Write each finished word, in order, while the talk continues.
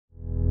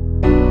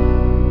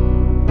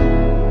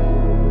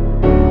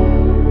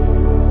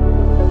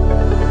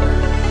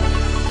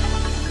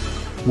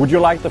Would you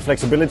like the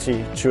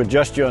flexibility to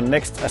adjust your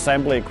next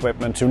assembly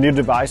equipment to new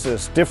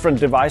devices, different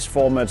device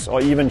formats, or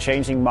even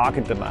changing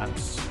market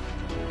demands?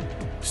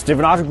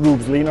 Stevanato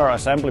Group's leaner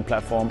assembly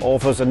platform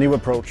offers a new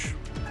approach.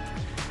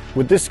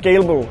 With this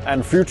scalable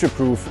and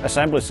future-proof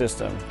assembly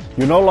system,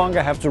 you no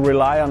longer have to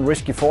rely on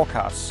risky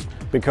forecasts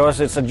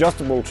because it's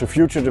adjustable to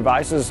future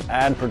devices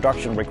and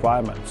production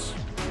requirements.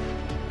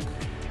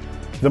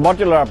 The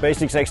modular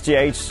Basics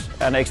XT8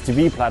 and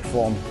XTV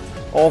platform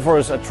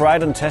offers a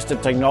tried and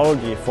tested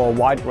technology for a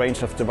wide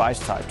range of device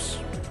types.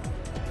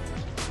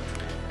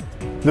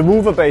 The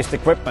mover-based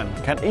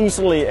equipment can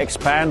easily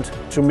expand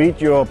to meet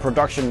your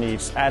production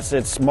needs as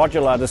its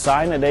modular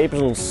design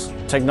enables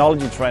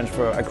technology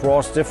transfer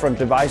across different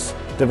device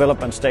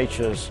development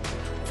stages,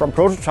 from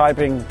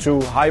prototyping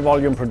to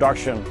high-volume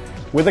production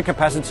with a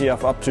capacity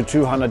of up to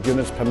 200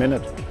 units per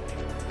minute.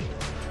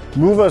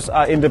 Movers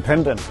are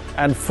independent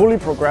and fully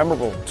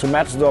programmable to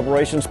match the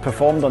operations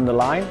performed on the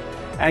line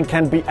and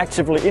can be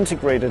actively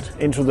integrated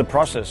into the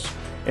process,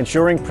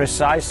 ensuring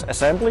precise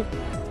assembly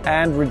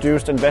and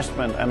reduced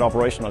investment and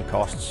operational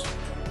costs.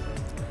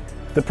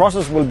 The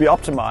process will be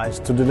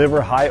optimized to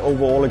deliver high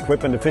overall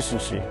equipment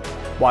efficiency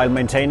while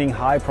maintaining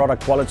high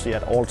product quality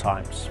at all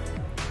times.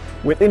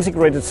 With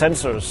integrated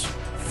sensors,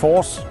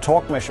 force,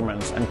 torque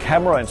measurements and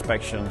camera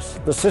inspections,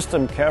 the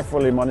system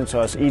carefully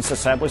monitors each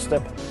assembly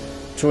step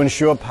to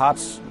ensure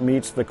parts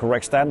meet the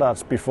correct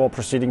standards before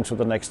proceeding to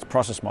the next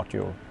process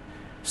module.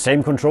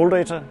 Same control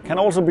data can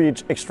also be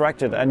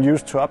extracted and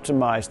used to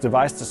optimize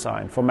device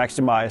design for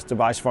maximized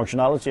device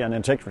functionality and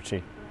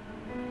integrity.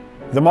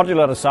 The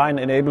modular design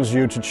enables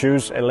you to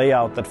choose a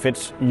layout that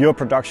fits your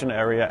production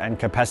area and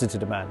capacity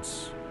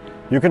demands.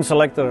 You can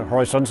select the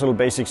horizontal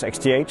Basics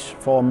XT8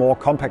 for a more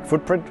compact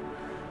footprint,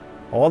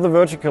 or the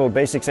vertical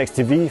Basics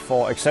XTV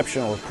for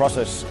exceptional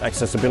process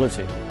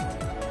accessibility.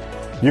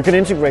 You can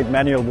integrate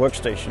manual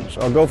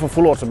workstations or go for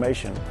full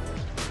automation,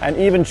 and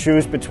even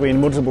choose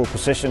between multiple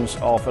positions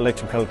of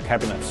electrical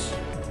cabinets.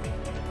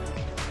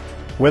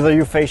 Whether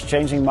you face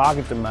changing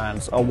market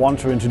demands or want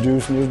to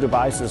introduce new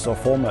devices or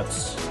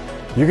formats,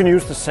 you can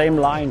use the same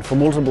line for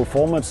multiple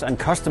formats and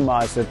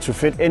customize it to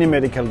fit any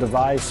medical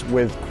device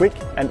with quick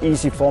and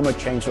easy format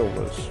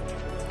changeovers.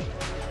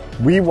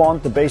 We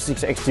want the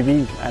Basics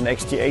XTV and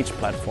XT8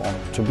 platform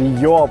to be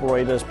your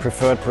operator's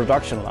preferred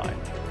production line.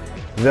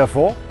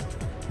 Therefore,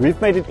 we've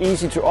made it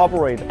easy to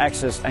operate,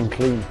 access and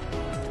clean.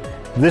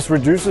 This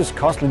reduces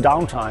costly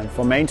downtime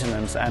for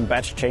maintenance and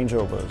batch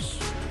changeovers.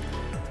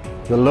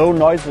 The low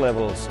noise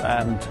levels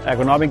and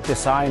ergonomic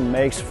design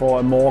makes for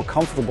a more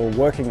comfortable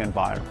working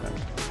environment.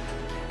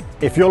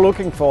 If you're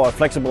looking for a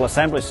flexible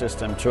assembly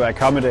system to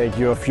accommodate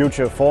your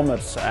future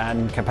formats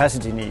and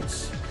capacity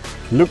needs,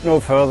 look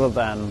no further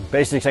than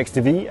Basics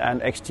XTV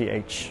and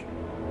XT8.